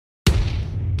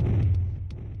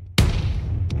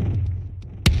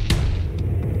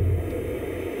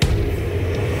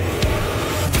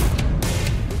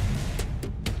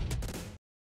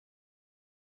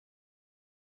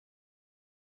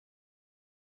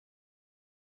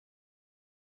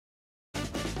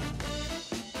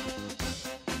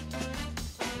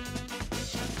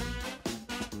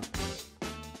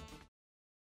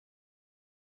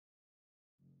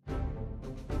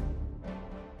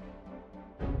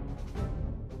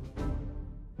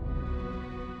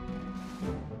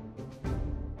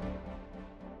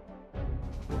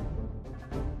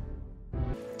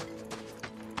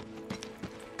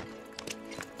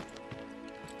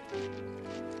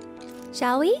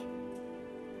Shall we?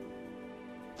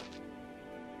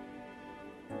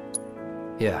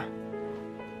 Yeah.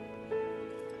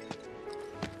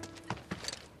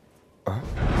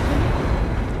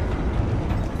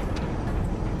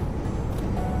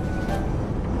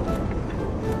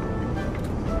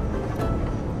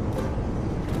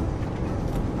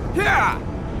 Yeah!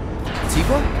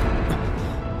 Tifa?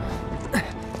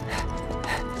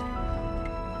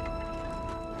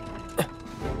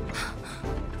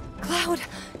 Cloud,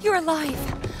 you're alive.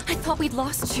 I thought we'd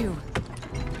lost you.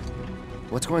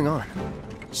 What's going on?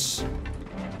 Shh.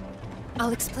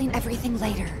 I'll explain everything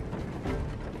later.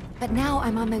 But now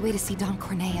I'm on my way to see Don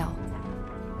Corneo.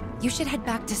 You should head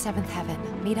back to 7th Heaven,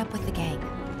 meet up with the gang.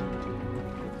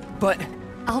 But...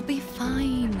 I'll be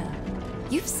fine.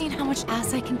 You've seen how much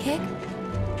ass I can kick?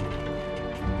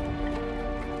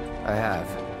 I have.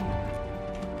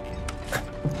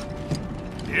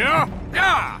 Yeah!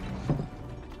 Yeah!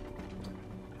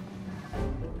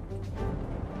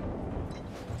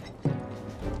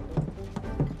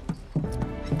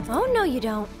 Oh, no you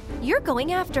don't. You're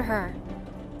going after her.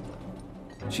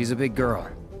 She's a big girl.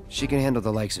 She can handle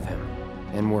the likes of him.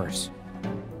 And worse.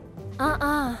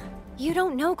 You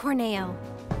don't know Corneo.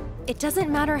 It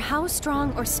doesn't matter how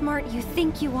strong or smart you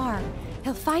think you are.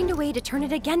 He'll find a way to turn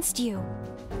it against you.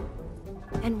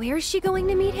 And where's she going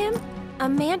to meet him? A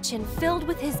mansion filled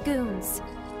with his goons.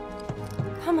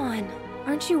 Come on,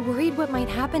 aren't you worried what might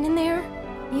happen in there?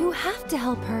 You have to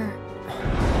help her.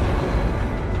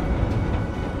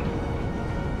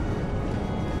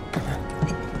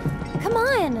 Come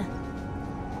on!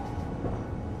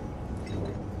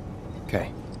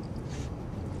 Okay.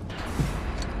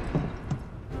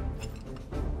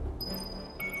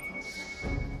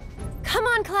 Come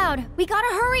on, Cloud! We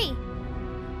gotta hurry!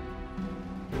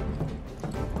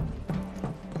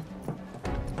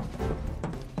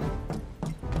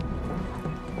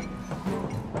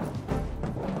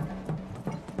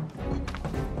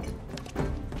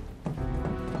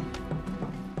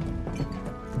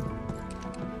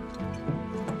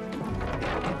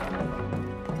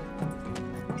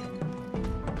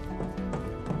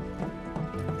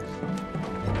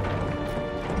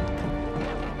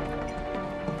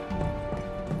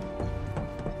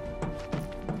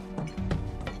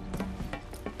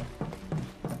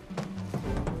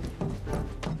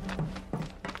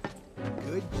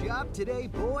 Today,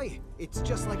 boy. It's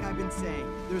just like I've been saying.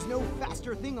 There's no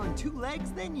faster thing on two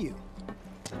legs than you.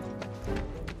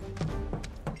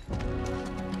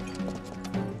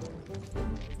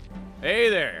 Hey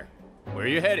there. Where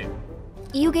you headed?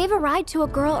 You gave a ride to a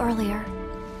girl earlier.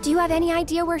 Do you have any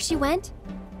idea where she went?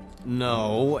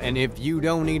 No, and if you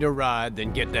don't need a ride,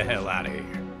 then get the hell out of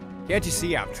here. Can't you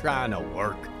see I'm trying to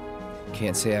work?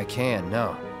 Can't say I can,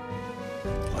 no.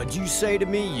 What'd you say to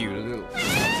me, you little...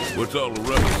 What's all the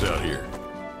ruckus out here?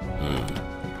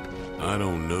 I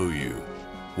don't know you.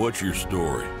 What's your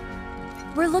story?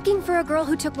 We're looking for a girl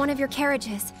who took one of your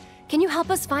carriages. Can you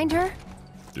help us find her?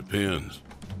 Depends.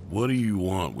 What do you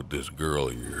want with this girl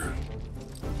of yours?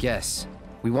 Guess.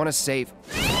 We want to save...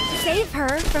 Save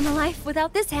her from a life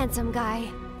without this handsome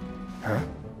guy. Huh?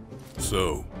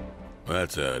 So,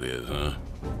 that's how it is, huh?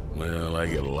 Well, I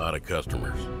get a lot of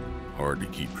customers. Hard to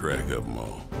keep track of them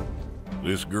all.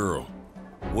 This girl,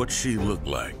 what's she look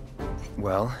like?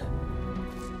 Well...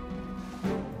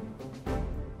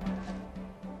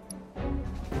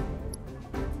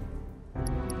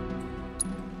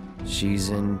 she's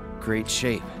in great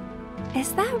shape.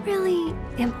 Is that really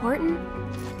important?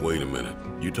 Wait a minute.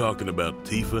 You talking about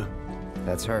Tifa?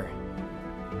 That's her.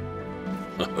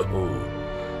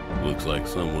 Oh, looks like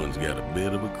someone's got a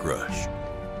bit of a crush.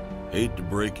 Hate to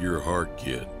break your heart,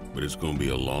 kid, but it's gonna be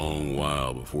a long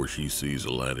while before she sees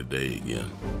the light of day again.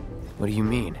 What do you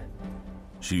mean?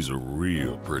 She's a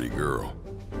real pretty girl.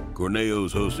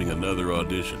 Corneo's hosting another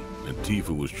audition, and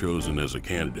Tifa was chosen as a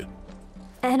candidate.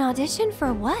 An audition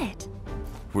for what?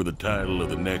 For the title of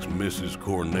the next Mrs.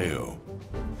 Corneo.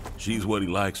 She's what he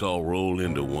likes all rolled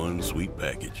into one sweet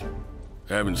package.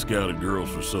 Having scouted girls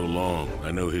for so long, I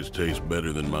know his taste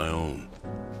better than my own.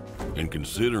 And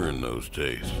considering those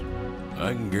tastes,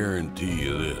 I can guarantee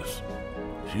you this.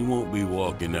 She won't be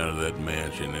walking out of that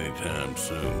mansion anytime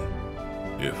soon.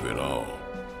 If at all.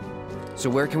 So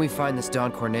where can we find this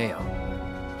Don Corneo?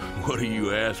 What are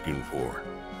you asking for?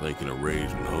 Thinking of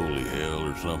raising holy hell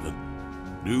or something?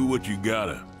 Do what you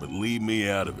gotta, but leave me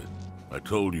out of it. I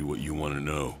told you what you want to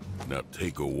know. Now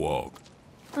take a walk.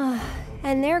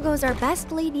 And there goes our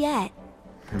best lead yet.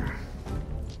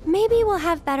 Maybe we'll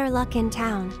have better luck in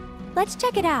town. Let's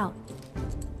check it out.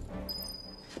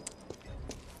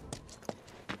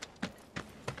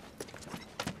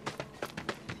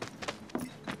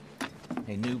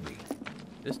 Hey, newbie.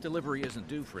 This delivery isn't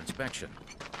due for inspection.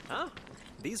 Huh?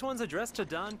 These ones addressed to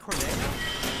Don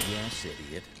Corneo? Yes,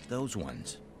 idiot. Those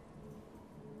ones.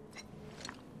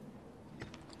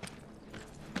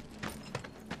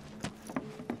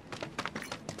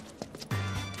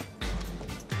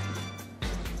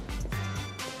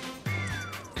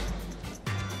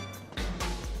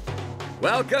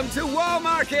 Welcome to Wall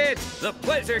Market, the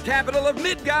pleasure capital of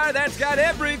Midgar that's got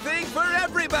everything for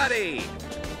everybody.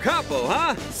 Couple,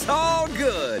 huh? It's all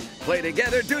good. Play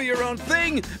together, do your own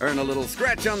thing, earn a little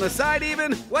scratch on the side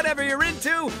even. Whatever you're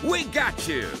into, we got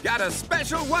you. Got a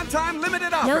special one-time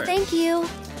limited offer. No, thank you.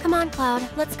 Come on, Cloud.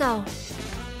 Let's go.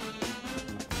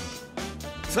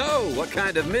 So, what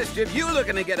kind of mischief you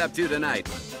looking to get up to tonight?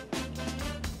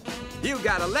 You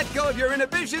gotta let go of your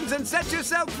inhibitions and set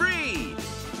yourself free.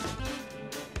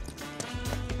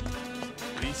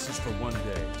 Lease is for 1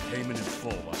 day. Payment in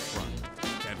full up front.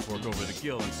 Can't fork over the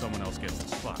gill and someone else gets the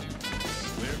spot.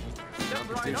 Clear? Step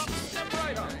right up, step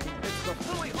right up. It's the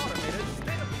fully automated,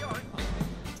 state-of-the-art.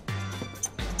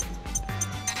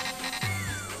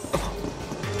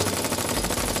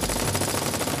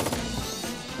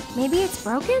 Maybe it's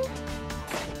broken?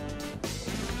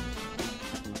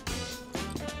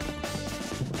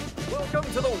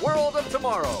 Welcome to the world of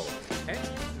tomorrow.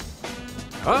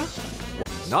 Huh?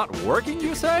 Not working,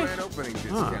 you say?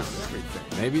 Huh.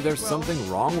 Maybe there's something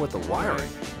wrong with the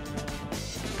wiring.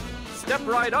 Step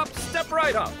right up, step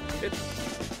right up.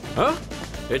 Huh?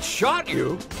 It shot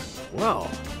you? Well,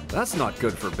 that's not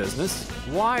good for business.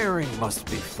 Wiring must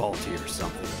be faulty or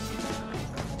something.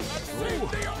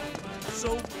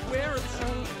 So where is...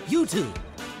 You two!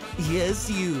 Yes,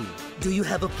 you. Do you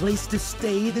have a place to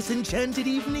stay this enchanted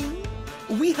evening?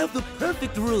 We have the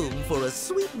perfect room for a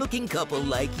sweet-looking couple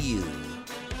like you.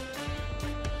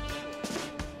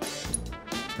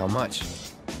 How much?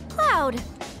 Cloud!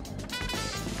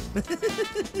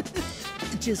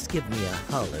 Just give me a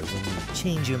holler when you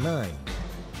change your mind.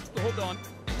 Hold on.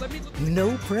 Let me look.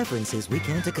 No preferences we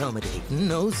can't accommodate.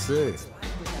 No, sir.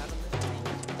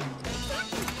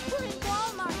 We're in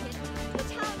Wall Market, the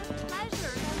town of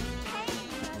pleasure and pain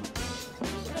and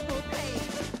eatable pain.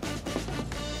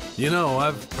 You know,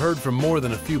 I've heard from more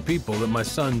than a few people that my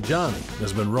son Johnny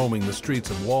has been roaming the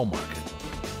streets of Wall Market.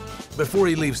 Before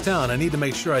he leaves town, I need to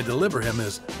make sure I deliver him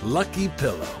his lucky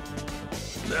pillow.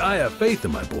 I have faith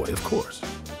in my boy, of course.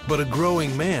 But a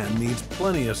growing man needs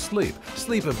plenty of sleep.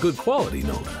 Sleep of good quality,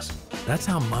 no less. That's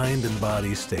how mind and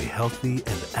body stay healthy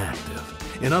and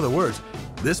active. In other words,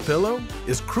 this pillow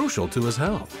is crucial to his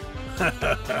health.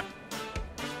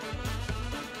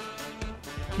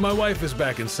 My wife is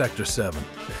back in Sector 7.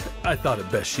 I thought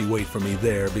it best she wait for me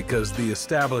there because the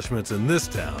establishments in this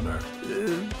town are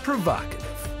provocative.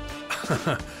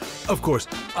 Of course,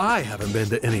 I haven't been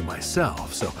to any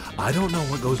myself, so I don't know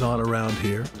what goes on around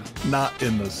here. Not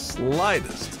in the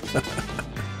slightest.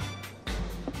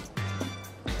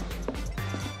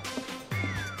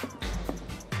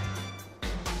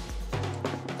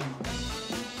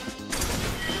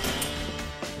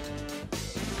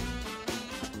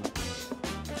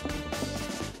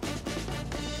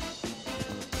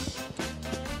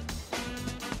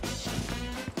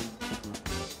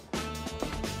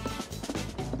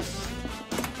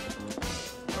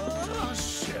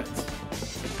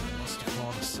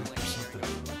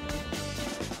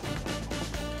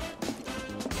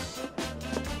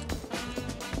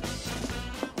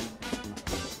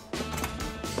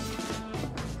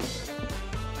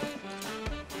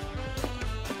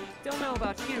 Don't know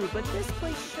about you, but this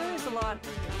place sure is a lot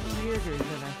weirder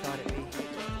than I thought it'd be.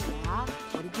 Yeah?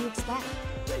 What did you expect?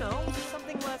 You know,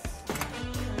 something less...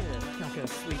 Not gonna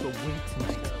sleep a wink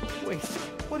tonight. Wait,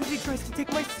 what if he tries to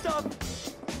take my stuff?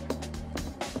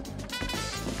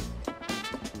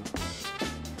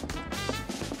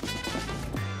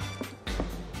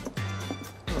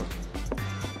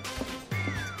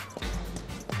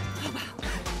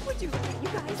 Would you look at you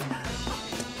guys?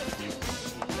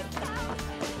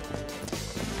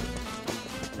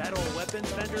 That old weapons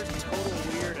vendor's total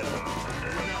weirdo.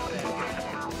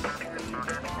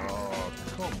 Oh,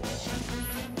 come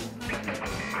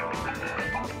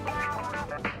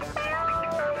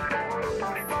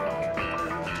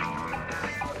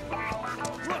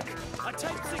Look, a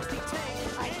Type 60 tank.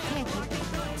 I can't keep making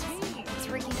noise. It's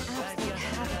wreaking absolute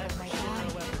havoc on my body.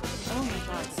 Oh my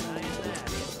god,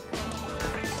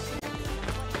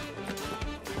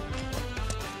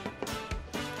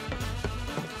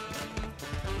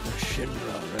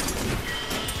 Shinra ready.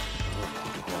 Oh,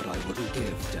 what I wouldn't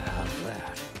give to have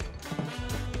that.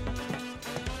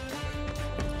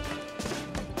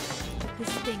 This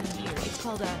thing here, it's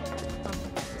called a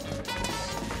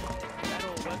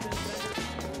Metal weapon vendor?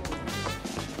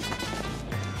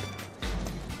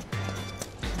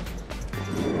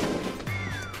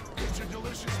 Get your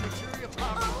delicious material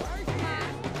pop right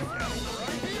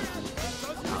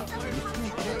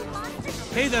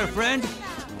here. Hey there, friend.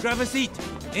 Grab a seat.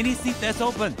 Any seat that's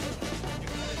open.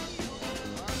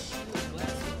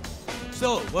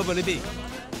 So, what will it be?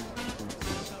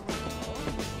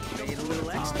 Made a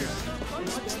little extra.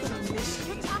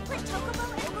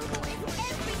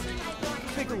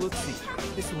 Take a look-see.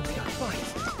 This one's got fight.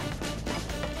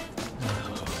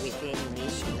 Within me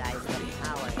lies the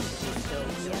power to bestow.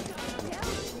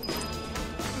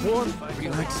 Warmth,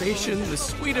 relaxation, the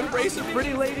sweet embrace of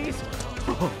pretty ladies.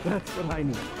 Oh, that's what I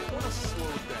need.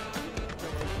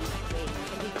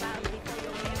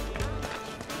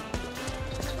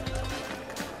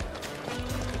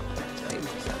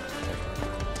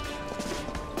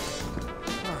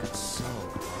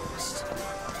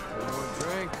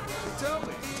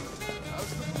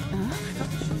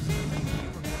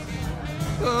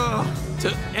 To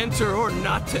enter or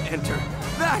not to enter?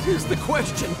 That is the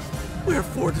question.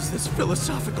 Wherefore does this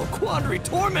philosophical quandary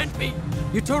torment me?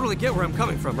 You totally get where I'm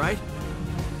coming from, right?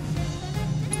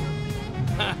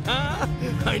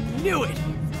 I knew it!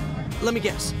 Let me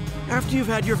guess. After you've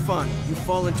had your fun, you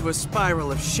fall into a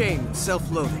spiral of shame and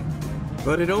self-loathing.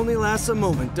 But it only lasts a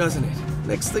moment, doesn't it?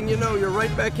 Next thing you know, you're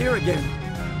right back here again.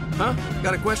 Huh?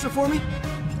 Got a question for me?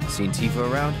 Seen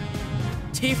Tifa around?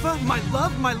 Tifa? My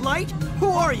love? My light? Who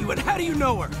are you and how do you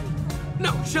know her?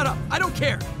 No, shut up. I don't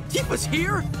care. Tifa's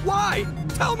here? Why?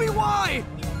 Tell me why!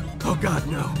 Oh God,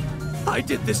 no. I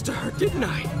did this to her, didn't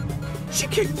I? She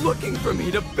came looking for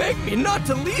me to beg me not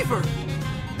to leave her.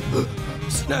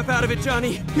 Snap out of it,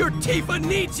 Johnny. Your Tifa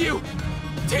needs you.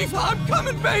 Tifa, I'm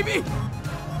coming, baby!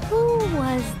 Who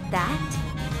was that?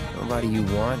 Nobody you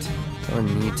want or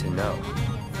need to know.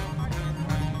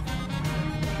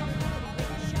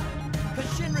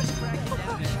 Shinra's cracking down.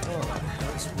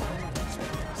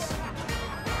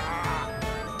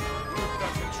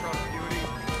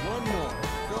 One more.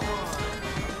 Come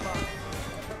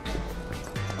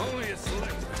on. Only a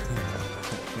select.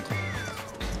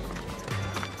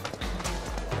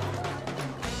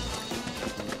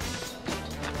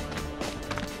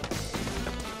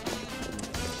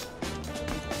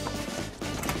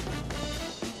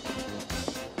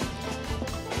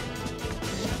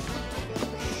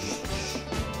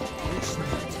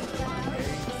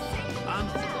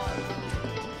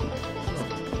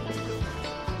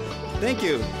 Thank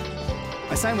you.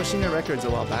 I signed with Shinra Records a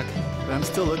while back, but I'm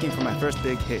still looking for my first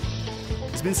big hit.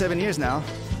 It's been 7 years now.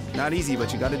 Not easy,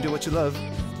 but you gotta do what you love.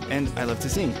 And I love to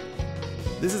sing.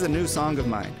 This is a new song of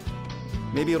mine.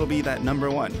 Maybe it'll be that number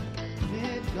one.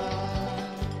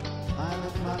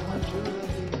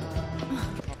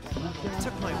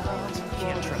 Took my wallet.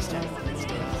 Can't trust anyone these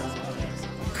days.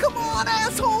 Come on,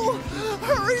 asshole!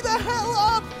 Hurry the hell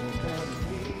up!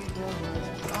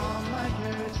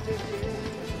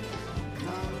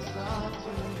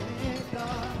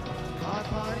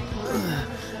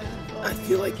 I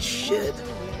feel like shit.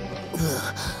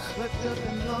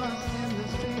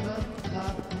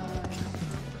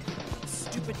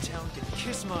 Stupid town can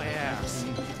kiss my ass.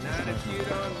 Not if you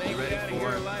don't make it out of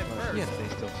here alive first. Yeah, they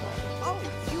still call. Oh,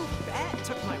 you bet.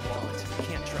 Took my wallet.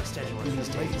 Can't trust anyone these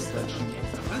days.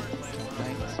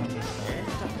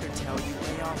 Doctor tell you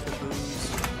lay off the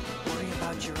booze. Worry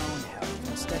about your own health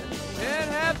instead of...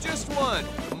 And have just one.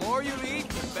 The more you eat,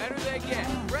 the better they get.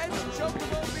 Bread,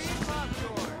 chocobo bean,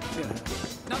 popcorn.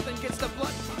 Nothing gets the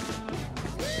blood.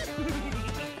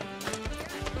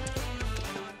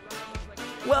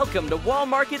 Welcome to Wall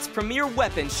Market's premier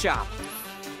weapon shop.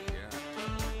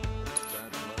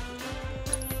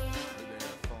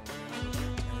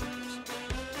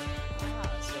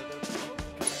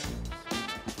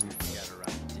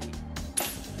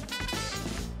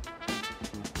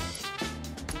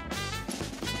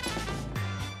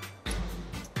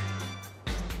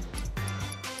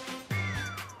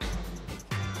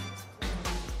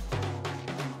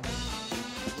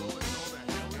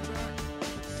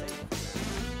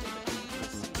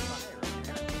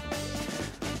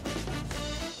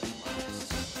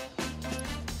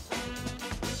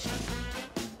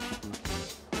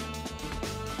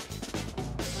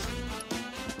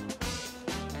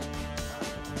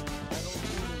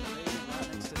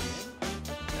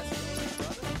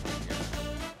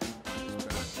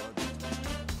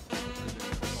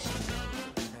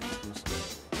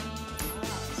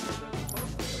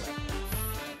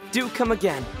 do come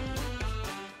again.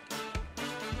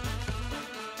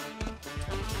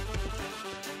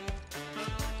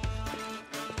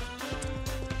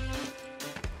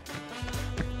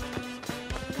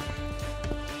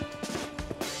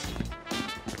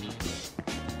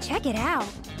 Check it out.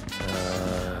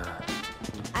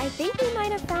 I think we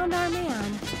might have found our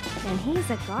man. And he's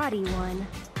a gaudy one.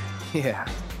 Yeah.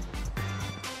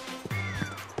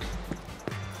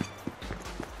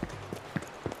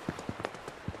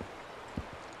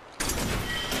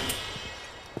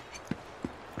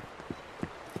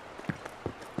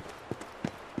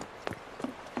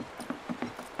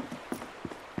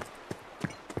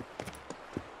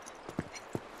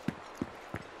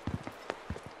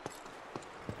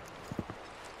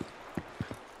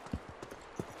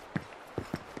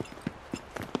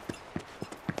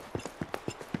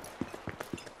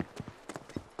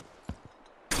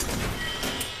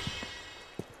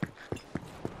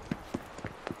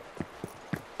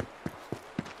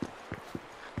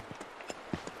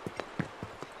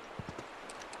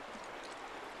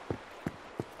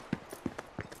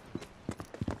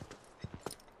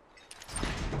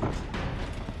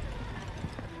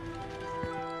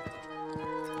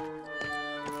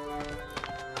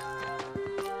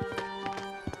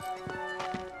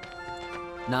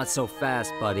 Not so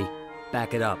fast, buddy.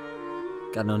 Back it up.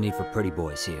 Got no need for pretty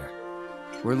boys here.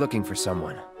 We're looking for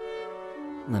someone.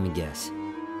 Let me guess.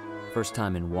 First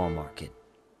time in Wall Market.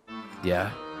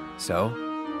 Yeah?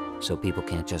 So? So people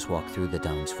can't just walk through the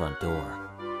Don's front door.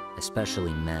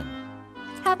 Especially men.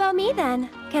 How about me then?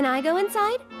 Can I go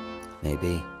inside?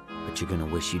 Maybe, but you're gonna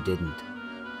wish you didn't.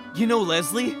 You know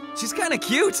Leslie? She's kinda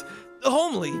cute.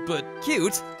 Homely, but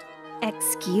cute.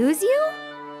 Excuse you?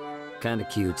 Kinda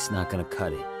cute's not gonna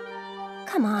cut it.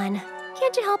 Come on.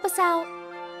 Can't you help us out?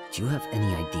 Do you have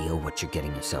any idea what you're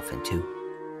getting yourself into?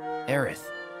 Aerith.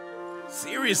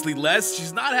 Seriously, Les,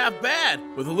 she's not half bad.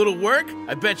 With a little work,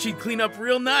 I bet she'd clean up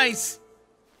real nice.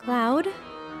 Cloud,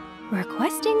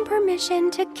 requesting permission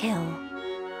to kill.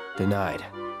 Denied.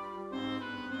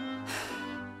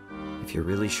 If you're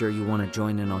really sure you want to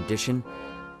join an audition,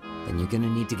 then you're gonna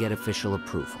need to get official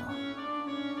approval.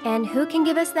 And who can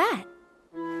give us that?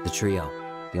 The trio.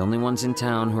 The only ones in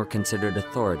town who are considered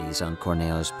authorities on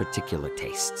Corneo's particular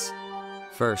tastes.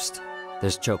 First,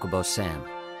 there's Chocobo Sam.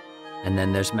 And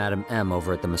then there's Madam M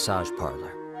over at the massage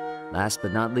parlor. Last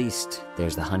but not least,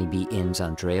 there's the Honeybee Inn's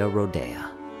Andrea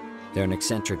Rodea. They're an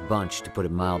eccentric bunch, to put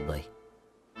it mildly.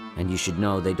 And you should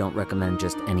know they don't recommend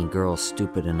just any girl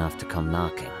stupid enough to come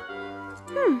knocking.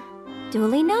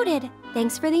 Duly noted.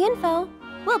 Thanks for the info.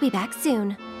 We'll be back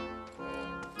soon.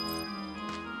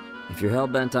 If you're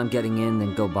hell-bent on getting in,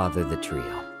 then go bother the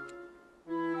trio.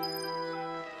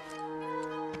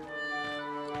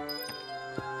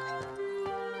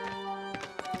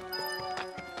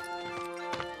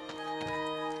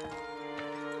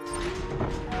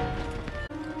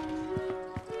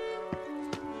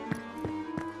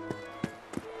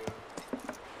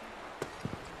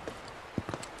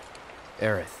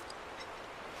 Aerith,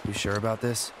 you sure about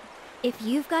this? If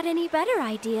you've got any better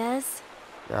ideas.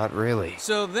 Not really.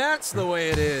 So that's the way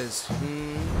it is.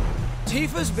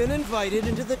 Tifa's been invited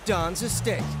into the Don's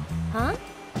estate. Huh?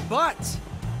 But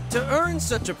to earn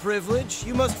such a privilege,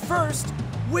 you must first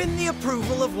win the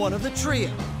approval of one of the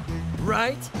trio.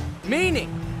 Right?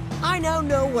 Meaning, I now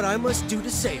know what I must do to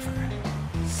save her.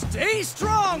 Stay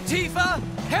strong, Tifa!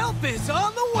 Help is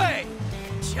on the way!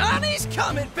 Johnny's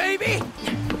coming, baby!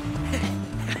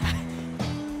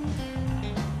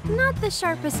 Not the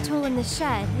sharpest tool in the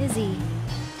shed, is he?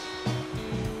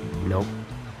 Nope.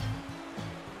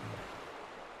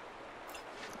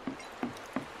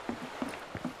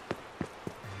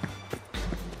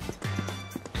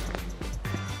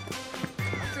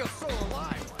 I feel so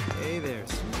alive. Hey there,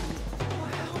 sweetie.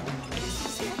 Wow, this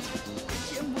is it.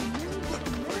 Jim, we're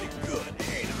looking pretty good,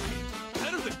 ain't I?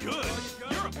 Better than good.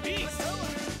 You're a beast.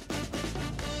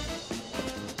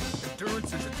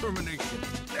 Endurance and determination.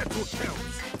 That's what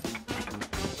counts.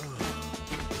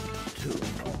 Too much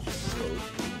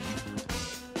protein.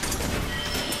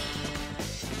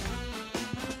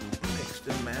 Mixed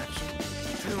and matched.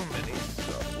 Too many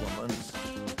supplements.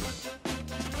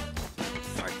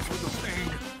 Thanks for the pain.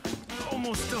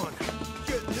 Almost done.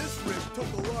 Getting this rib took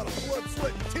a lot of blood,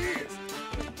 sweat, and tears.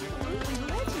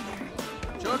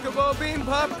 Chocobo bean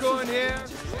popcorn here.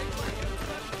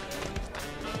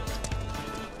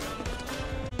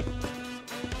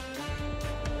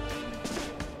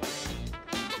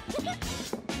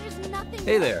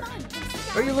 Hey there.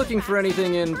 Are you looking for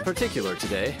anything in particular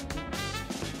today?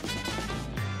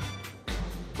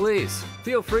 Please,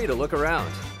 feel free to look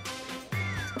around.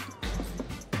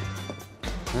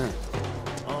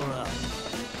 All right.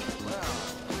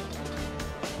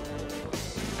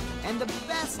 And the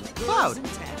best Cloud! girls in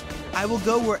town. I will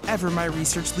go wherever my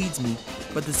research leads me,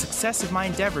 but the success of my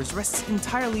endeavors rests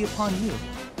entirely upon you.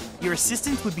 Your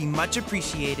assistance would be much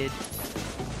appreciated.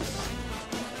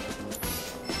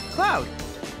 Cloud!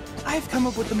 I have come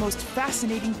up with the most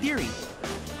fascinating theory.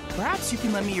 Perhaps you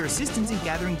can lend me your assistance in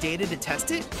gathering data to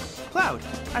test it? Cloud,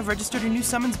 I've registered a new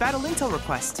summons battle intel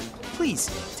request. Please,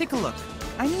 take a look.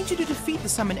 I need you to defeat the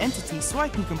summon entity so I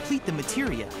can complete the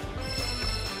materia.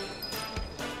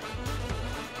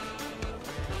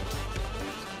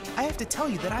 I have to tell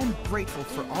you that I'm grateful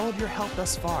for all of your help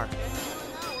thus far.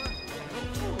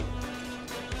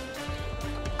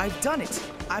 I've done it.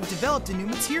 I've developed a new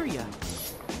materia.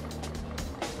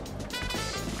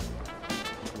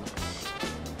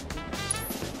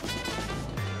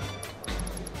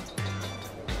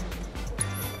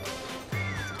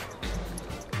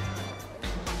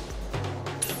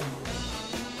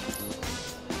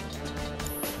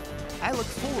 I look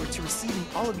forward to receiving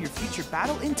all of your future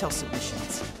battle intel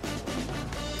submissions.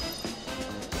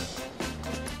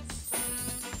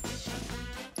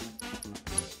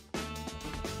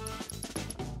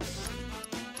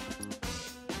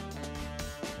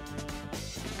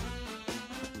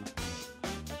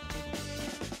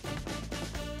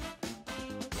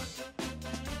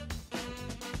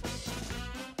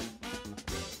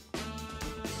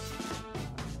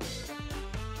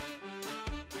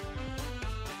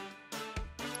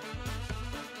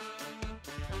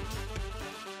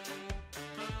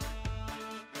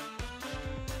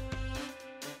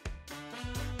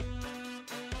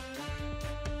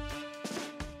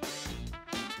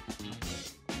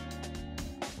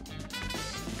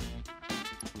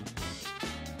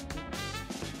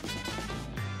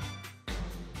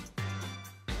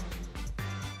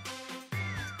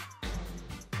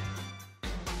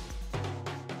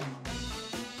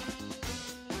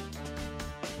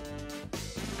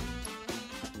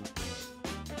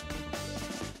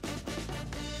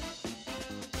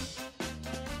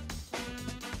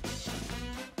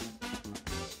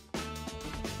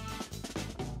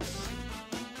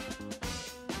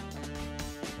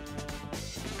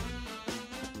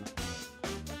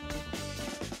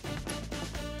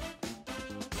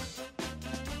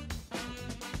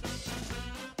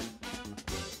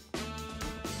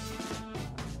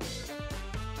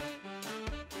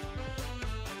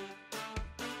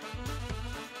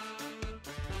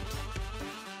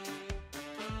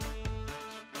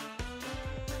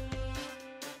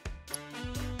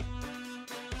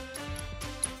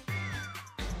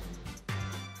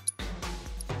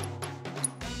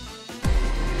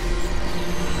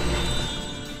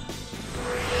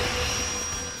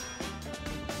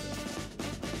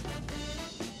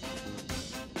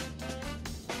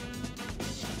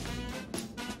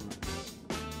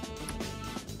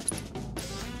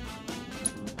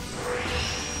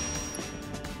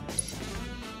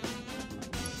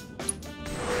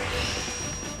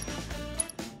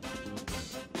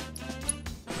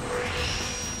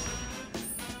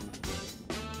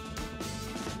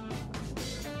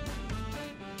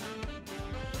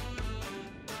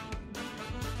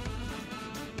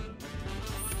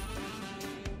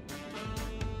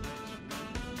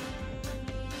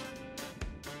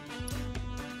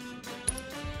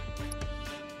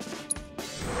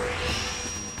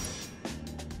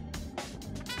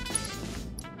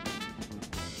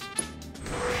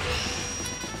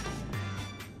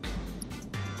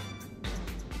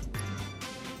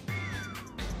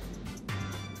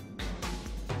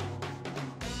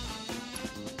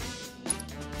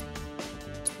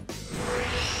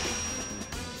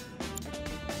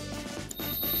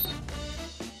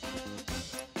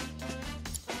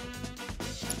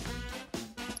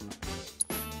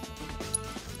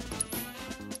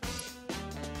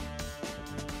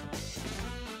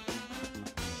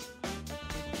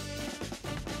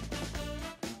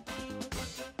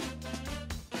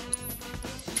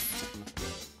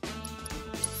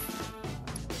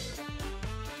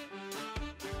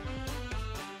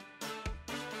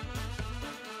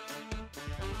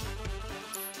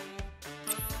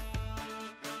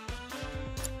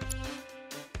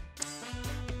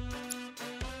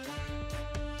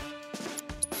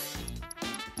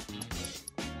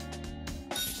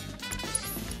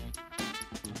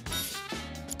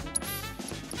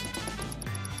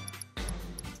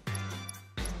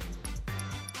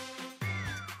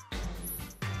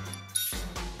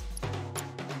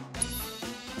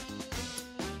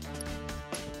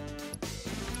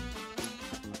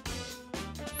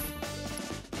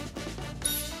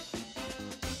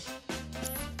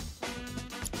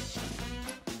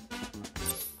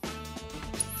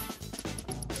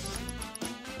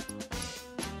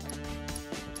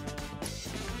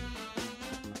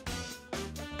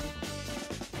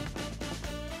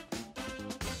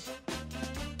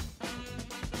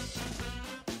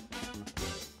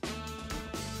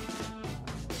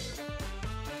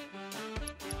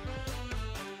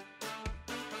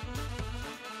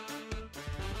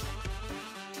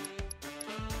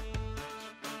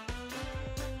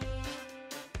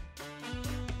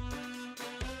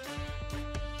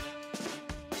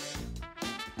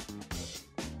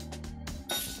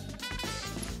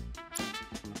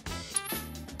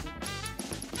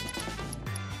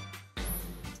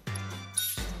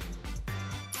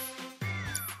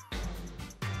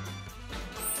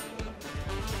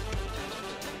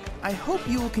 I hope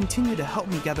you will continue to help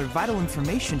me gather vital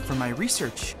information for my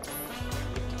research.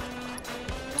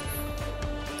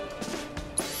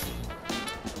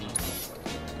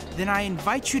 Then I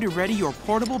invite you to ready your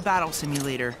portable battle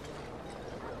simulator.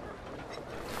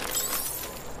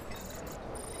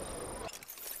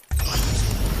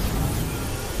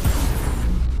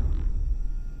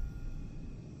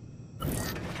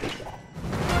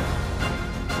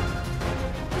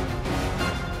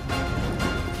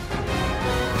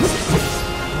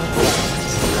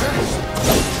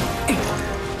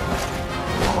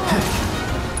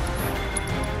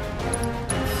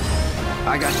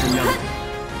 I got your note.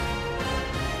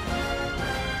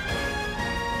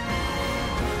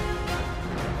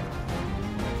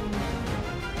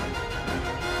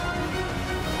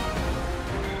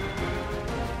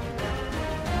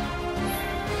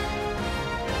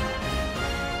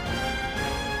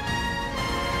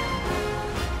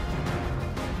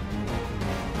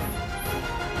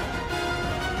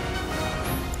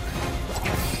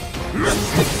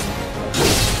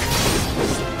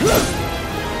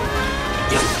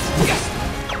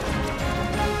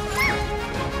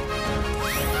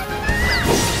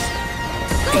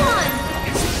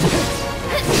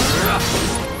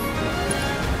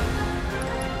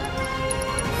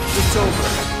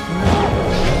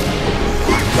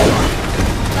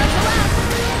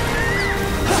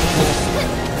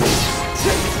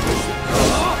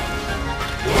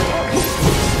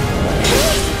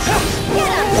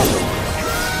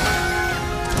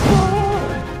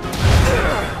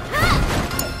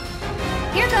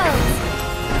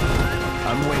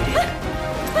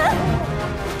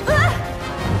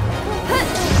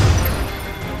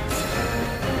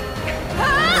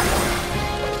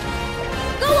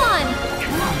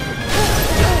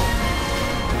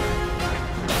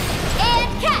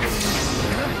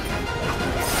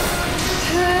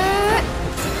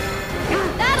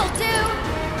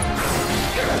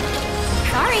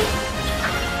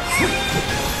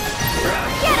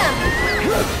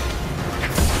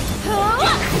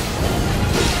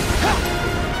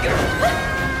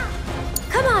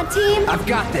 I've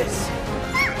got this.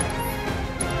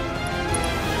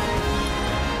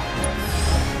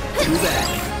 Do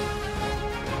that.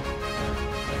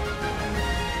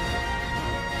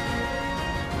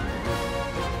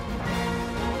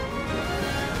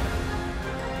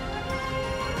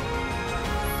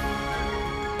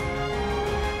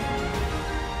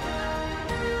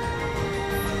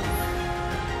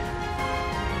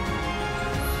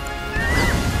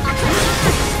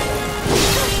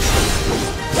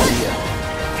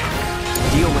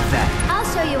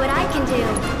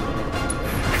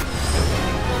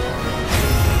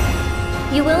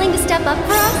 You willing to step up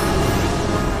for us?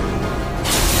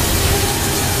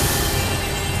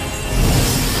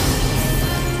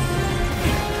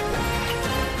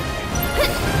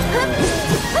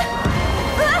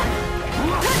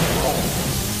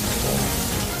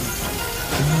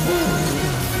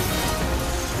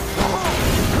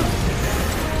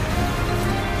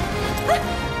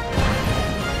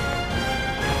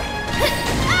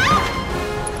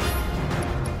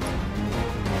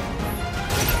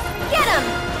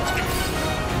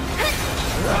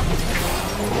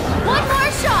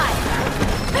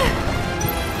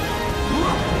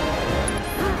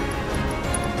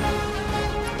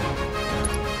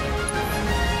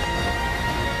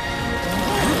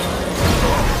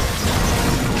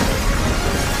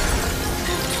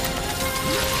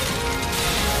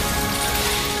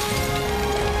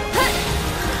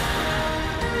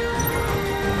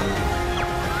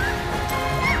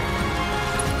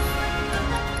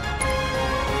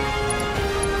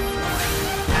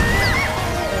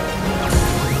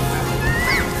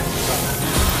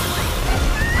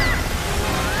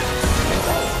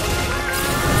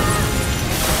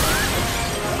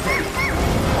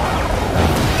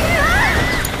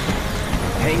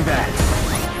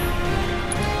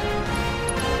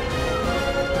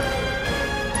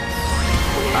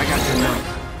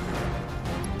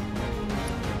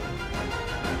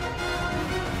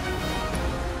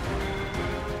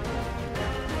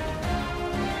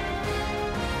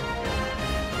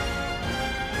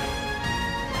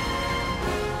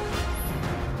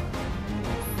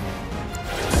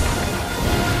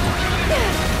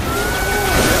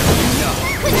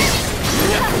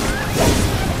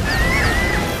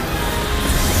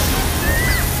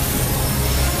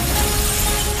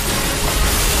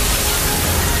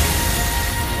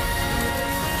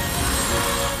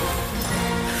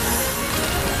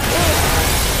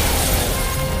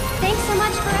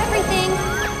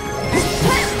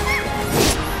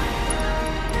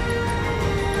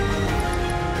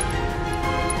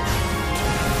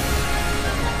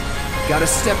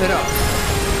 Gotta step it up.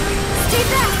 Stay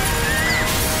back!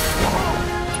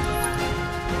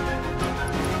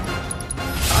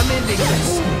 I'm ending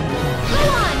this. Go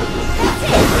on! That's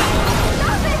it!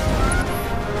 Stop it!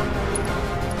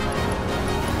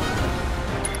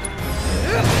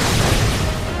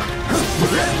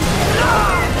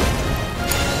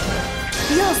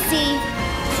 You'll see.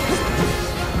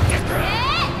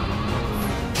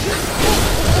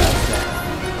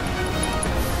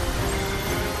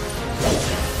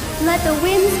 Let the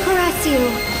winds caress you.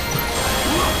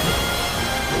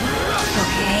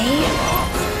 Okay.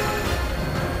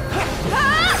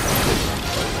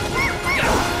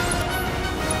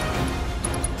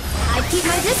 I keep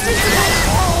my distance about.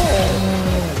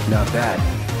 Not bad.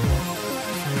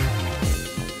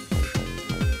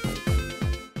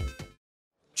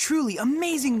 Truly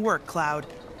amazing work, Cloud.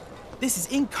 This is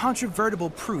incontrovertible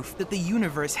proof that the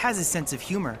universe has a sense of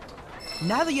humor.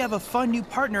 Now that you have a fun new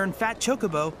partner in Fat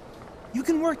Chocobo, you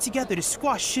can work together to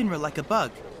squash Shinra like a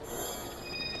bug.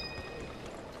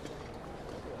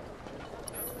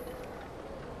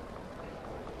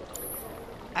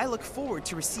 I look forward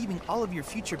to receiving all of your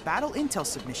future battle intel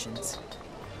submissions.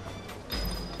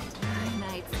 My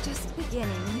night's just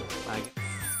beginning.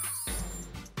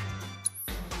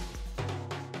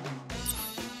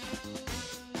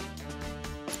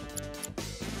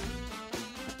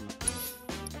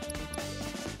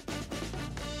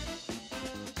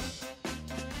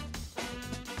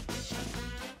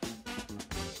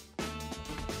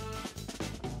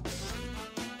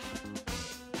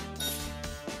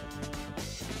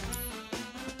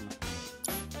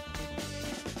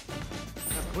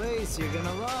 Place you're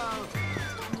gonna love.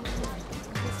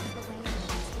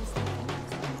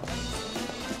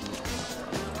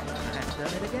 I've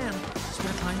done it again.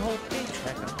 Spent my whole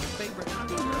paycheck on my favorite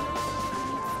computer.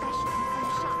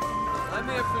 I'm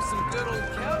here for some good old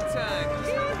cow time.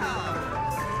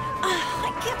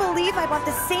 I can't believe I bought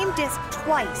the same disc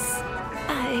twice.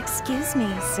 Excuse me,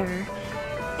 sir.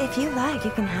 If you like,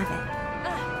 you can have it.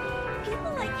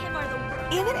 People like him are the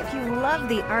worst. Even if you love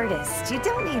the artist, you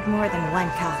don't need more than one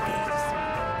copy.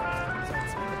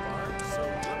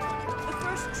 The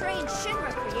first train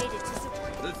Shinra created to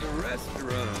support. It's a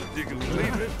restaurant. You can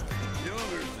believe it.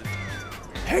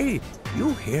 Hey,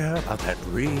 you hear about that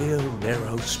real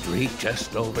narrow street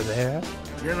just over there?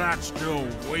 You're not still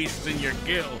wasting your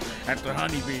gill at the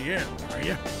Honeybee Inn, are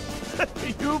you?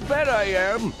 You bet I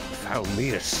am. Found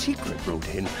me a secret route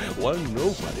in, one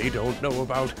nobody don't know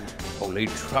about. Only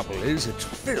trouble is it's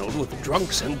filled with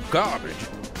drunks and garbage.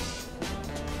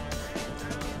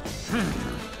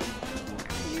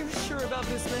 You sure about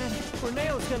this, man?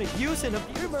 Corneo's gonna use an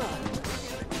abuse.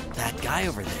 That guy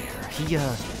over there, he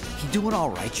doing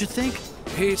all right, you think?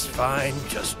 He's fine,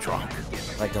 just drunk.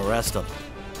 Like the rest of them.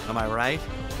 Am I right?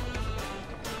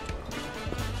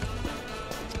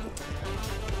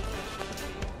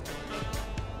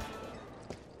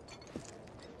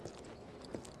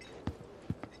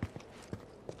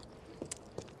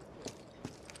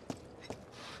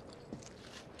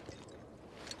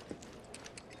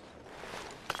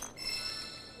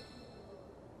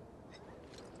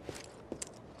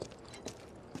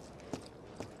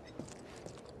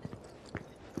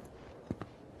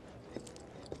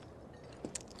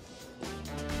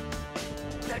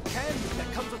 That candy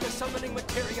that comes with the summoning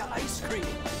materia ice cream.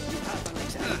 You have an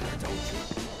examiner, don't you?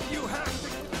 You have to.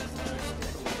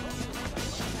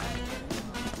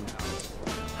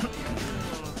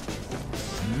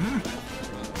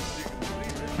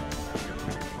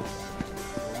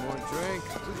 One more drink.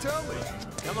 So tell me.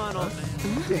 Come on, old man.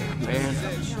 Damn, man.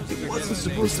 It wasn't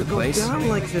supposed to go place? down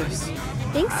like this.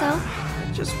 Think so.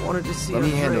 I just wanted to see Let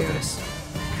me handle Andrea. this.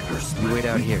 You wait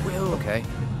out here, okay?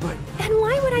 And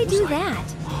why would I do that?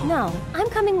 No, I'm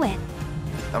coming with.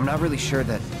 I'm not really sure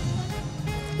that...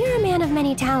 You're a man of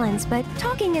many talents, but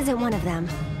talking isn't one of them.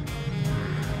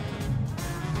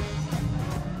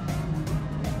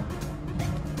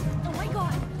 Oh my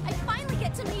god! I finally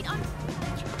get to meet I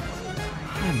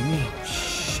mean,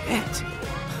 shit.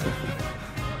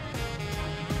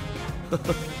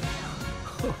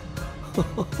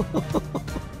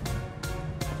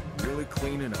 Really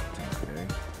cleaning up, okay?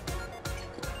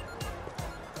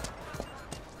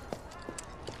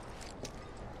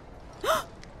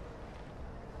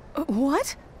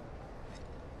 What?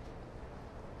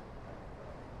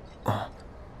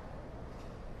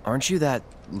 Aren't you that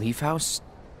Leaf House?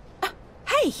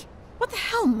 Hey! What the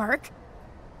hell, Merc?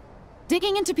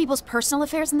 Digging into people's personal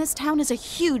affairs in this town is a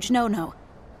huge no-no.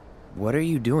 What are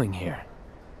you doing here?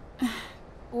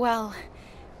 Well,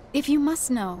 if you must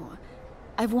know,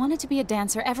 I've wanted to be a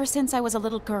dancer ever since I was a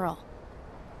little girl.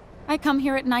 I come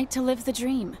here at night to live the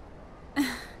dream.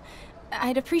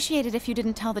 I'd appreciate it if you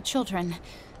didn't tell the children,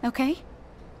 okay?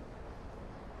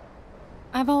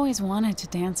 I've always wanted to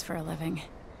dance for a living.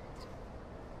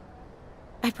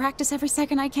 I practice every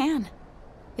second I can.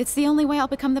 It's the only way I'll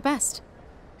become the best.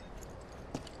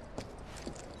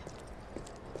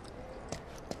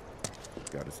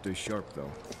 Gotta stay sharp,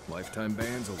 though. Lifetime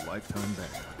ban's a lifetime ban.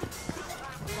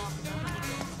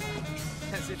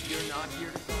 As if you're not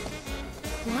here to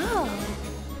Whoa.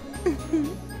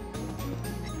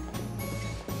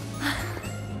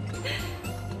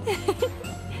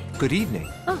 Good evening.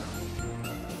 Oh.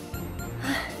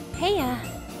 Hey,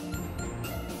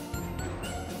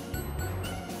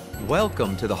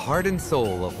 Welcome to the heart and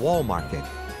soul of Wall Market,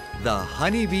 the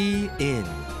Honeybee Inn.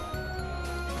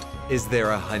 Is there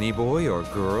a honey boy or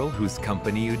girl whose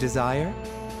company you desire?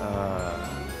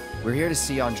 We're here to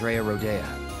see Andrea Rodea.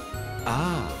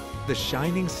 Ah, the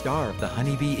shining star of the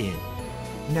Honeybee Inn.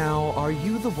 Now, are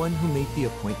you the one who made the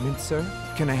appointment, sir?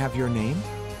 Can I have your name?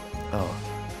 Oh,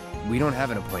 we don't have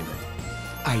an appointment.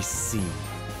 I see.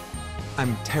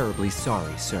 I'm terribly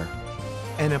sorry, sir.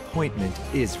 An appointment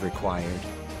is required,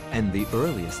 and the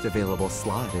earliest available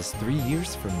slot is 3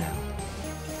 years from now.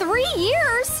 3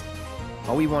 years?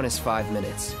 All we want is 5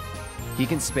 minutes. He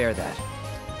can spare that.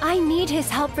 I need his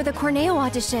help for the Corneo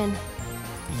audition.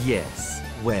 Yes,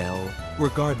 well,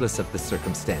 regardless of the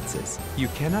circumstances, you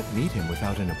cannot meet him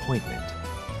without an appointment.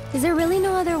 Is there really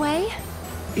no other way?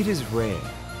 It is rare,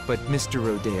 but Mr.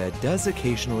 Rodea does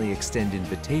occasionally extend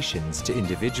invitations to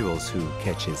individuals who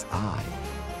catch his eye.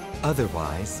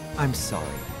 Otherwise, I'm sorry,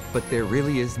 but there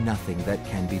really is nothing that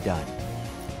can be done.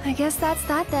 I guess that's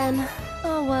that then.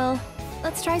 Oh well,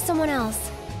 let's try someone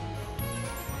else.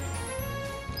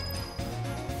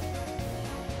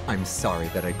 I'm sorry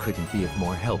that I couldn't be of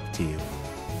more help to you.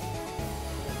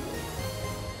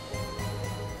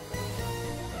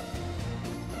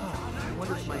 I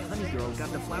wonder if my honey girl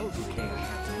got the flower bouquet.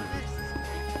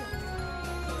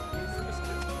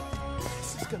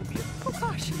 This is gonna be a... Oh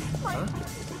gosh! Huh?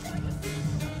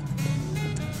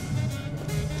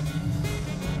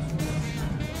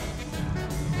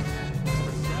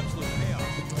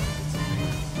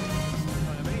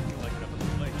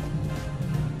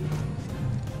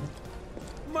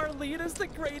 Marlena's the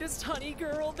greatest honey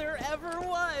girl there ever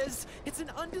was. It's an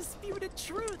undisputed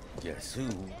truth. Yes,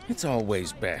 it's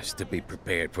always best to be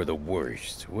prepared for the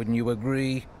worst, wouldn't you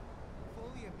agree?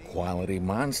 Quality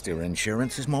monster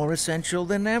insurance is more essential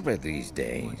than ever these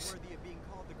days.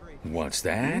 What's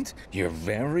that? You're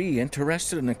very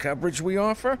interested in the coverage we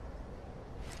offer?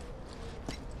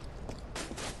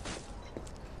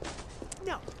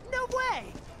 No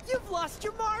way! You've lost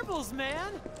your marbles,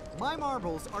 man! My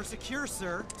marbles are secure,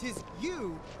 sir. 'Tis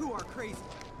you who are crazy.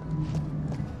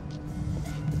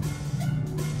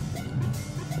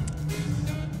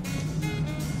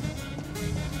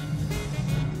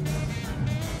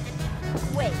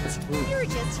 Wait, you're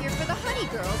just here for the honey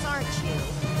girls, aren't you?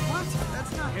 What?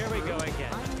 That's not Here we true. go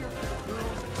again. I'm here for the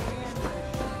girls and...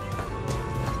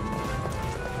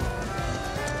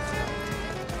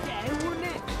 Yeah, who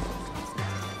next?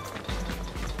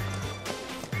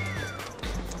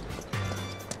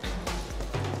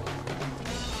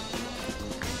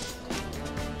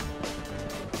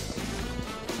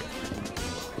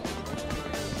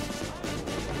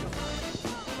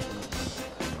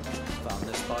 Found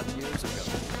this spot years ago.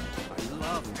 I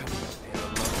love coming up here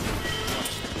alone and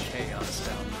watching the chaos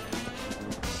down there.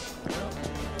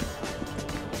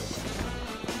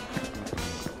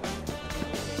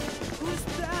 Who's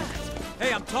that?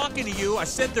 Hey, I'm talking to you. I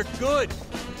said they're good.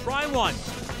 Try one.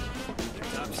 They're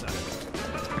topside.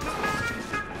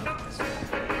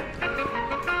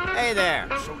 Hey there.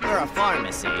 We're a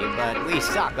pharmacy, but we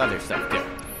stock other stuff too.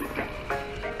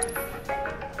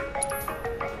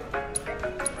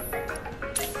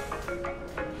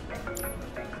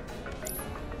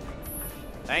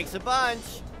 Thanks a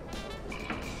bunch.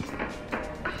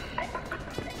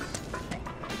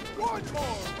 One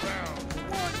more round.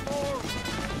 One more.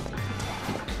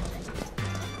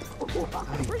 I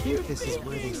think this is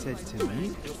where they said to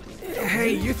meet.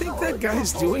 Hey, you think that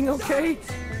guy's doing okay?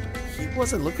 He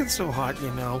wasn't looking so hot, you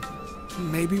know.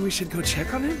 Maybe we should go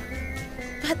check on him?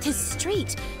 But this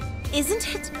street,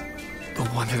 isn't it? The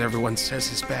one that everyone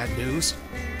says is bad news?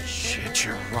 Shit,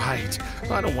 you're right.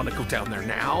 I don't want to go down there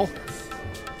now.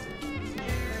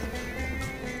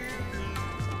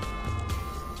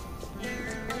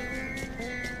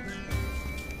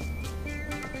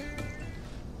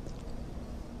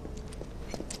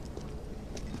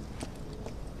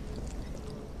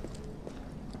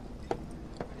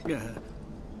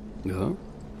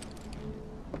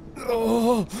 Huh?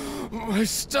 Oh, my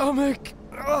stomach.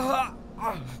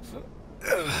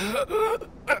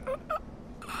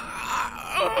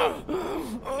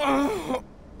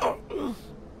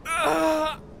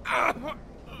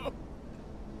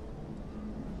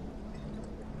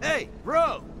 Hey,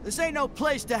 bro, this ain't no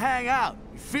place to hang out.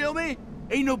 You feel me?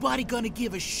 Ain't nobody gonna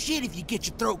give a shit if you get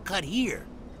your throat cut here.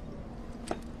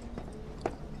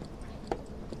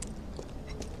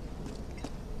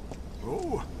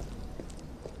 Oh.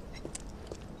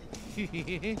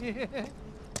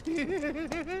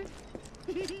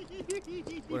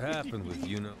 What happened with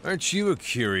you? Aren't you a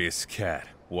curious cat,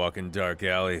 walking dark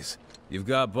alleys? You've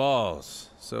got balls,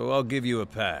 so I'll give you a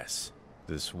pass.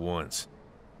 This once.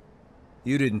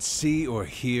 You didn't see or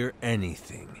hear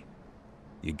anything.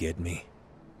 You get me?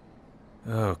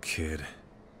 Oh, kid.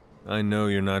 I know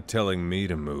you're not telling me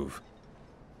to move.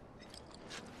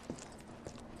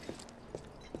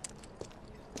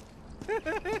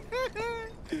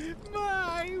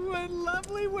 My, what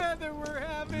lovely weather we're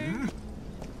having!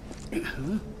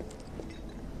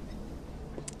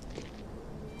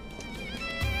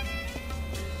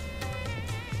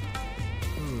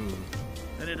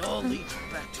 And it all leads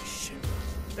back to Shinra.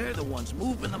 They're the ones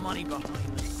moving the money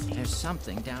behind the scenes. There's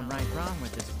something downright wrong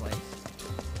with this place.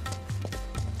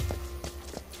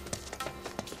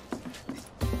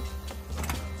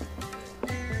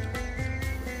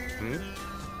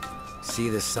 See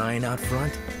the sign out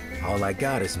front? All I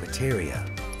got is materia.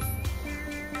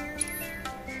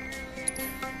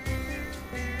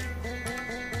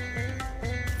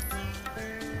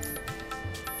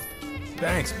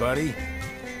 Thanks, buddy.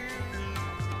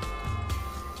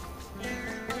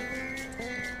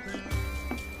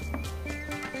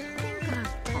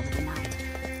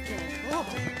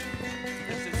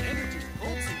 This is energy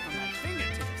pulsing from my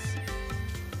fingertips.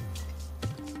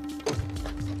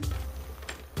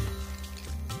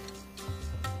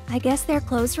 I guess they're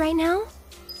closed right now?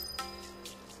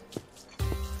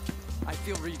 I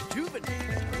feel rejuvenated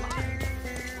and alive.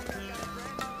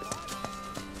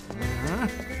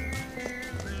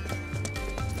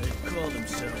 They call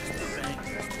themselves the bank.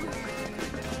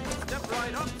 Step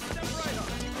right up, step right up.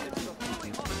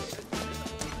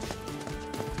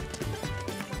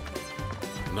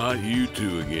 Not you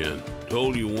two again.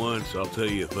 Told you once, I'll tell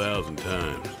you 1,000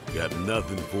 times. Got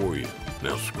nothing for you.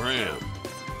 Now scram.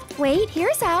 Wait,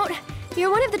 here's out.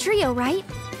 You're one of the trio, right?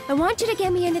 I want you to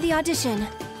get me into the audition.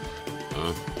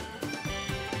 Huh?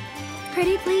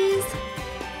 Pretty please?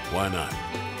 Why not?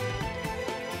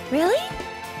 Really?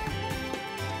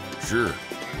 Sure.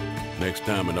 Next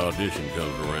time an audition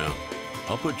comes around,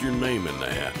 I'll put your name in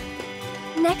the hat.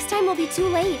 Next time will be too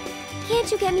late. Can't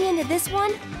you get me into this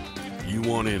one? You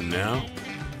want in now?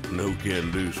 No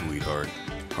can do, sweetheart.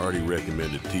 Hardy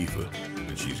recommended Tifa,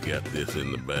 and she's got this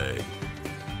in the bag.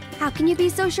 How can you be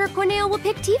so sure Corneo will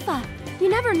pick Tifa? You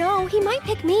never know, he might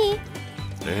pick me.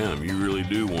 Damn, you really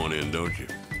do want in, don't you?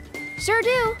 Sure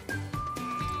do.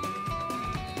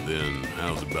 Then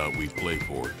how's about we play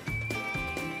for it?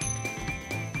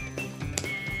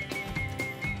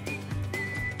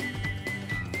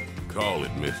 Call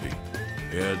it, Missy.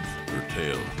 Heads or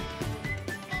tails?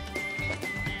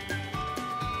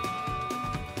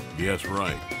 Guess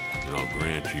right, and I'll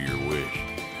grant you your wish.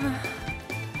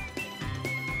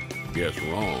 Guess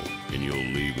wrong, and you'll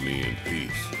leave me in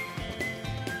peace.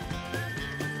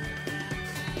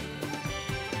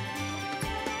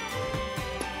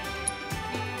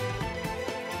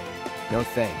 No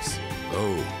thanks.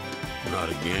 Oh, not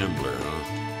a gambler, huh?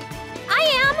 I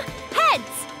am!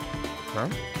 Heads! Huh?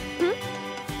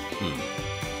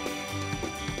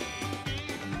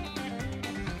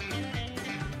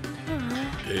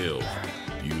 Tails,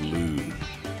 you lose.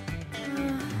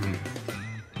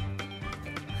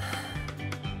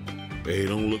 Hey,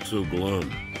 don't look so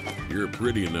glum. You're a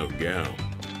pretty enough gal.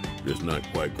 Just not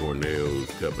quite Corneo's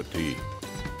cup of tea.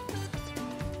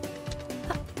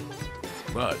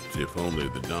 But if only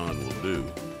the Don will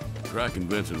do, try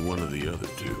convincing one of the other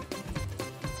two.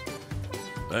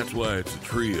 That's why it's a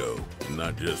trio, and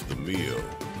not just the Mio.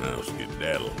 Now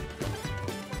skedaddle.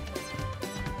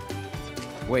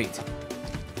 Wait.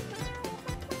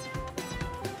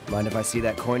 Mind if I see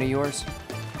that coin of yours?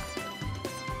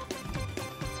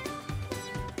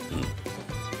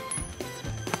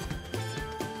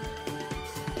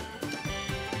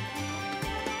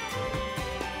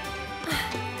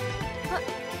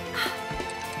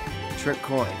 Trick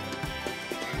coin.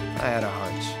 I had a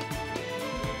hunch.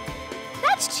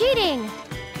 That's cheating!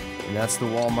 And that's the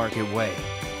wall market way.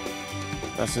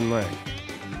 Lesson learned.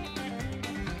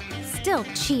 Still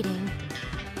cheating.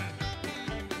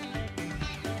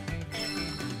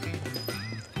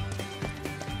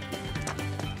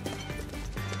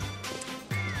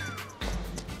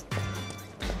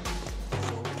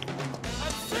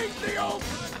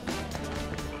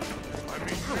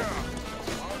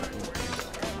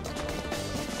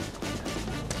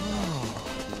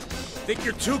 Think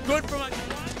you're too good for my...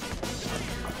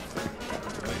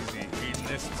 Lazy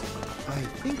hedonist. I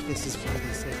think this is where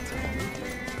they said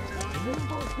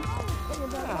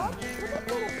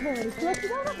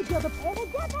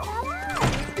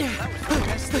That was the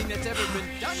best thing that's ever been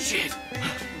done to you.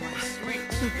 My sweet,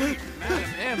 sweet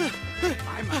Madam M.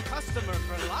 I'm a customer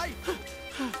for life.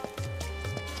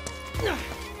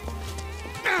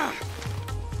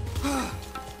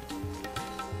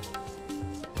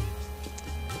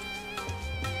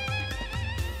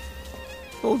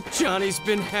 Oh, Johnny's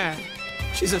been had.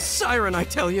 She's a siren, I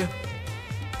tell you.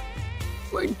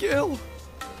 McGill.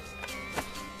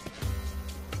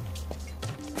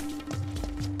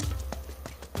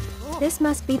 This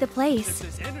must be the place.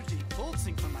 There's energy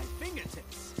pulsing from my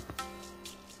fingertips.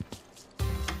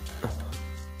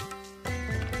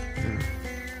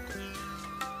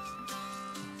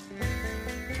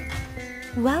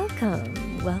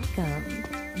 Welcome, welcome.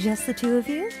 Just the two of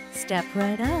you? Step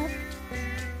right up.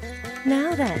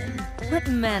 Now then, what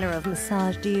manner of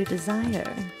massage do you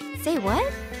desire? Say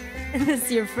what? Is this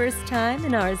your first time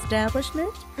in our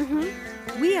establishment?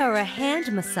 Mm-hmm. We are a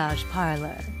hand massage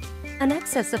parlor. An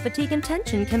excess of fatigue and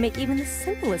tension can make even the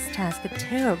simplest task a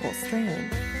terrible strain.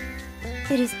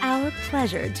 It is our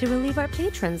pleasure to relieve our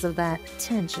patrons of that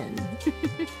tension.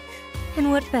 And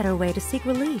what better way to seek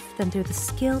relief than through the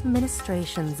skilled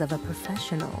ministrations of a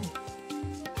professional?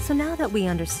 So now that we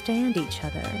understand each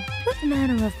other, what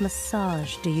manner of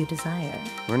massage do you desire?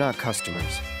 We're not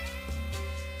customers.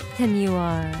 Then you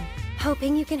are...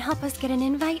 Hoping you can help us get an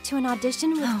invite to an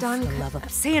audition with Don... For the love of...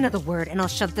 Say another word and I'll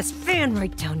shove this fan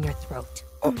right down your throat.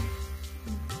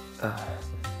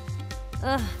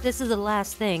 This is the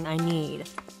last thing I need.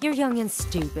 You're young and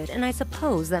stupid, and I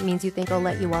suppose that means you think I'll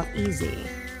let you off easy.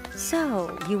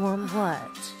 So, you want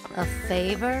what? A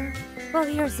favor? Well,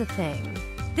 here's the thing.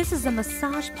 This is a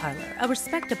massage parlor, a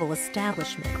respectable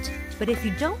establishment. But if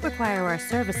you don't require our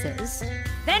services,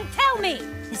 then tell me!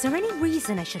 Is there any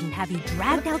reason I shouldn't have you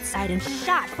dragged outside and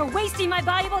shot for wasting my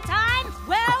valuable time?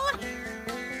 Well...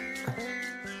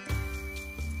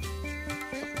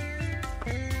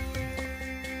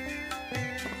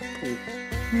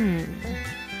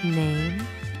 Name?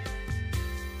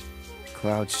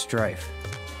 Cloud Strife.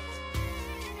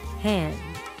 Hand.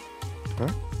 Huh?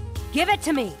 Give it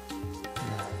to me!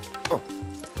 Oh.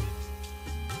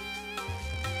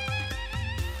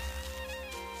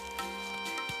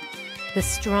 The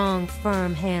strong,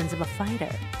 firm hands of a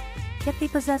fighter, yet they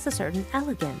possess a certain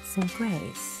elegance and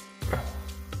grace.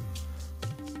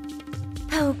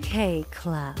 Okay,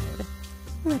 Cloud.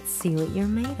 Let's see what you're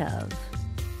made of.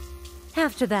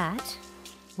 After that,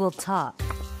 we'll talk.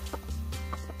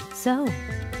 So,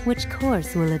 which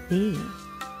course will it be?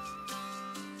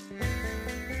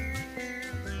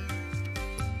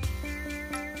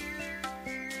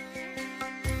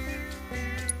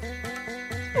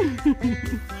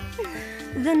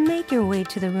 Then make your way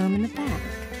to the room in the back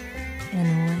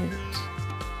and wait.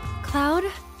 Cloud?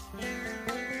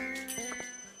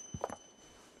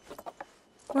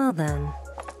 Well then,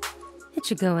 it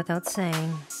should go without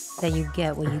saying that you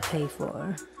get what you pay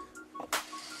for.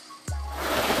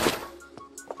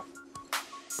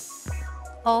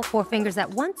 All four fingers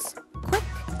at once, quick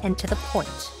and to the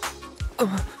point.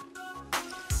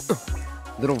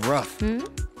 Little rough.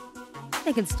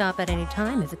 They can stop at any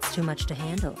time if it's too much to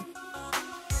handle.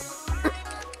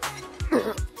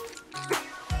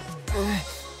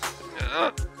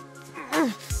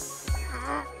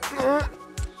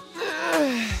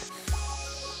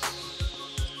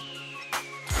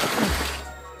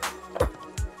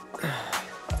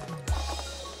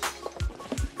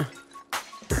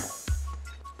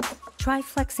 Try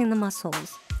flexing the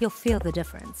muscles. You'll feel the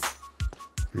difference.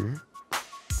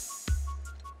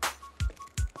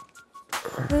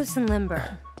 Loose and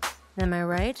limber. Am I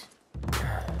right?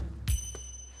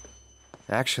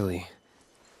 Actually,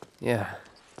 yeah.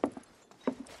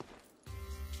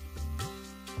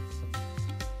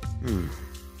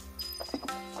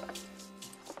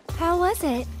 How was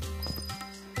it?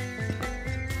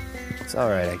 It's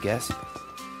alright, I guess.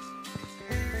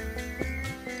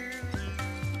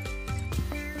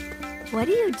 What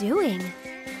are you doing?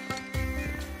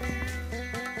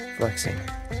 Flexing.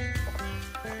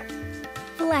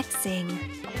 Flexing.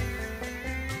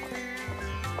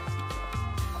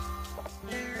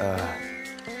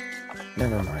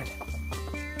 Never mind.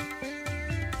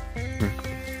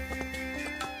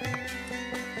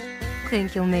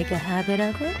 Think you'll make a habit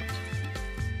of it?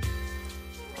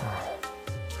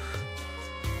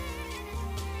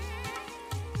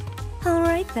 All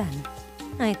right then.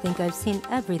 I think I've seen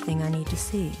everything I need to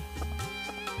see.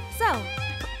 So,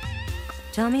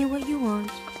 tell me what you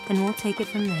want, and we'll take it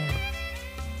from there.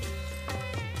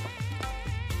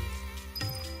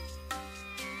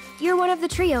 You're one of the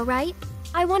trio, right?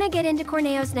 I want to get into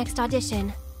Corneo's next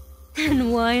audition.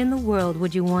 And why in the world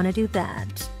would you want to do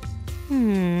that?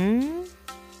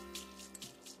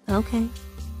 Okay.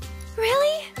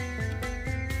 Really?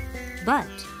 But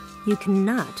you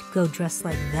cannot go dressed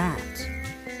like that.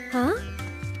 Huh?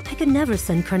 I could never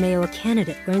send Corneo a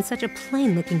candidate wearing such a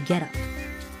plain-looking getup.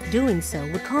 Doing so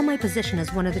would call my position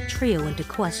as one of the trio into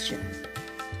question.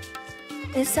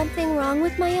 Is something wrong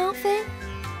with my outfit?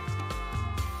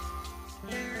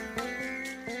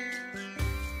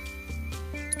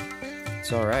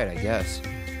 It's alright, I guess.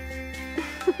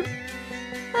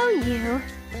 Oh, you.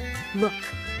 Look,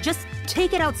 just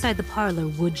take it outside the parlor,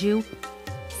 would you?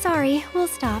 Sorry, we'll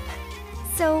stop.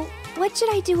 So, what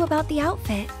should I do about the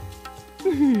outfit?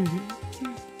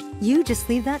 You just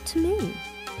leave that to me.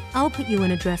 I'll put you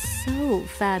in a dress so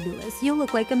fabulous, you'll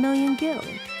look like a million gil.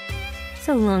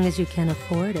 So long as you can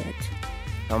afford it.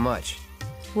 How much?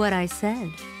 What I said.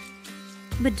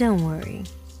 But don't worry.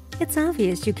 It's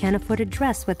obvious you can't afford a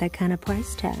dress with that kind of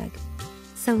price tag.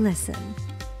 So listen,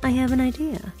 I have an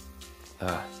idea.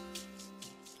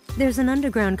 There's an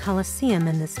underground coliseum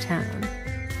in this town.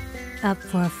 Up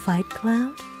for a fight,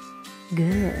 Cloud?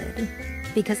 Good.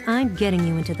 Because I'm getting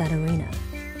you into that arena.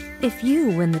 If you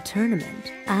win the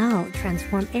tournament, I'll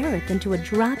transform Eric into a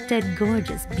drop-dead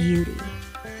gorgeous beauty.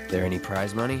 There any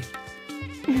prize money?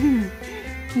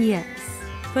 Yes,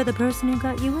 for the person who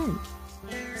got you in.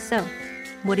 So,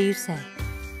 what do you say?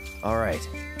 Alright.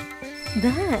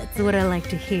 That's what I like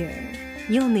to hear.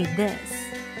 You'll need this.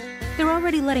 They're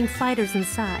already letting fighters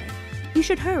inside. You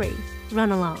should hurry.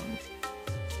 Run along.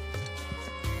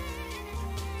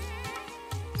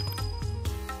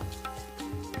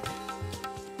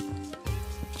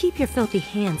 Keep your filthy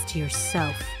hands to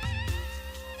yourself.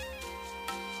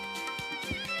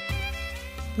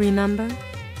 Remember,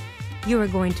 you are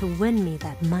going to win me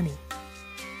that money.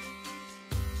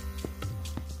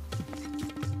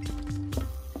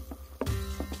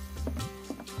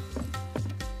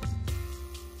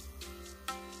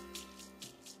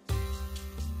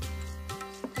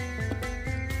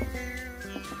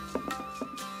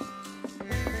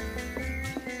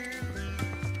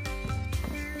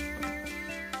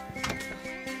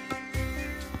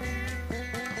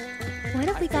 What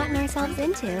have we gotten ourselves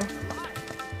into?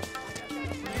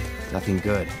 Nothing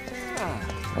good.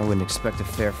 I wouldn't expect a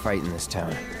fair fight in this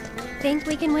town. Think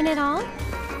we can win it all?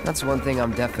 That's one thing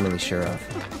I'm definitely sure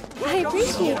of. I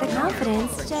appreciate the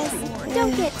confidence, just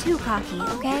don't get too cocky,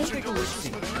 okay? Think we'll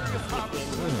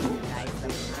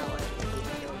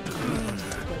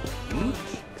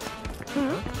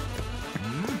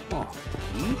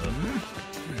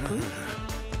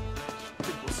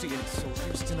see any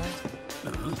soldiers tonight?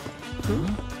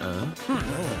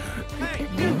 Hey,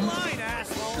 get in line,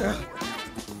 asshole!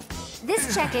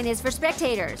 This check-in is for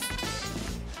spectators.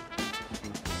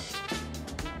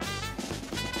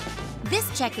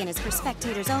 This check-in is for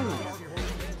spectators only.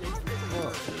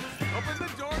 Open the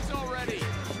doors already!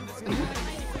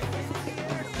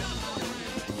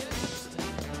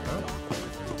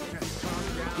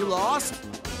 You lost?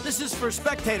 This is for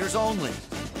spectators only.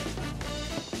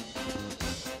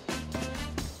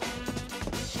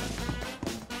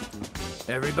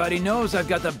 Everybody knows I've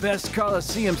got the best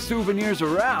Coliseum souvenirs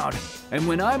around, and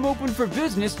when I'm open for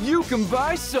business, you can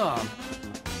buy some.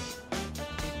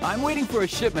 I'm waiting for a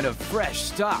shipment of fresh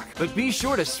stock, but be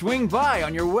sure to swing by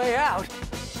on your way out.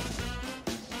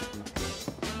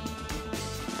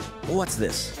 What's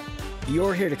this?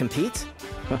 You're here to compete?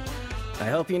 I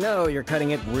hope you know you're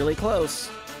cutting it really close.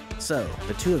 So,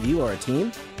 the two of you are a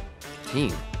team?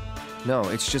 Team? No,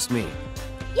 it's just me.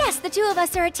 Yes, the two of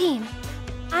us are a team.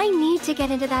 I need to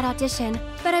get into that audition,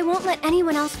 but I won't let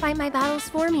anyone else fight my battles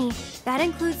for me. That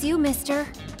includes you, mister.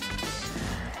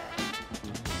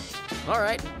 All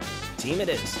right, team it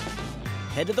is.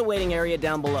 Head to the waiting area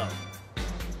down below.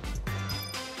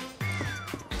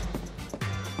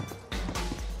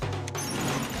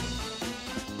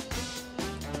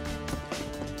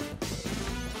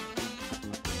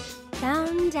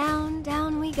 Down, down,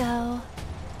 down we go.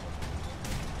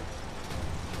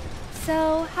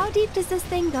 So, how deep does this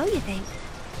thing go, you think?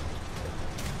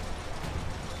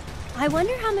 I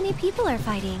wonder how many people are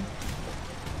fighting.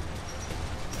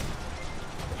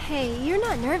 Hey, you're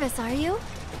not nervous, are you?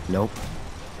 Nope.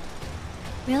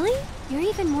 Really? You're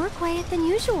even more quiet than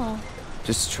usual.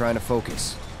 Just trying to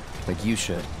focus. Like you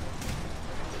should.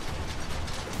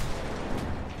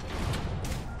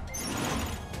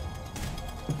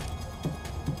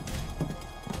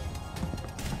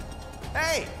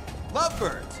 Hey,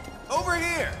 lovebirds, over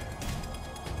here!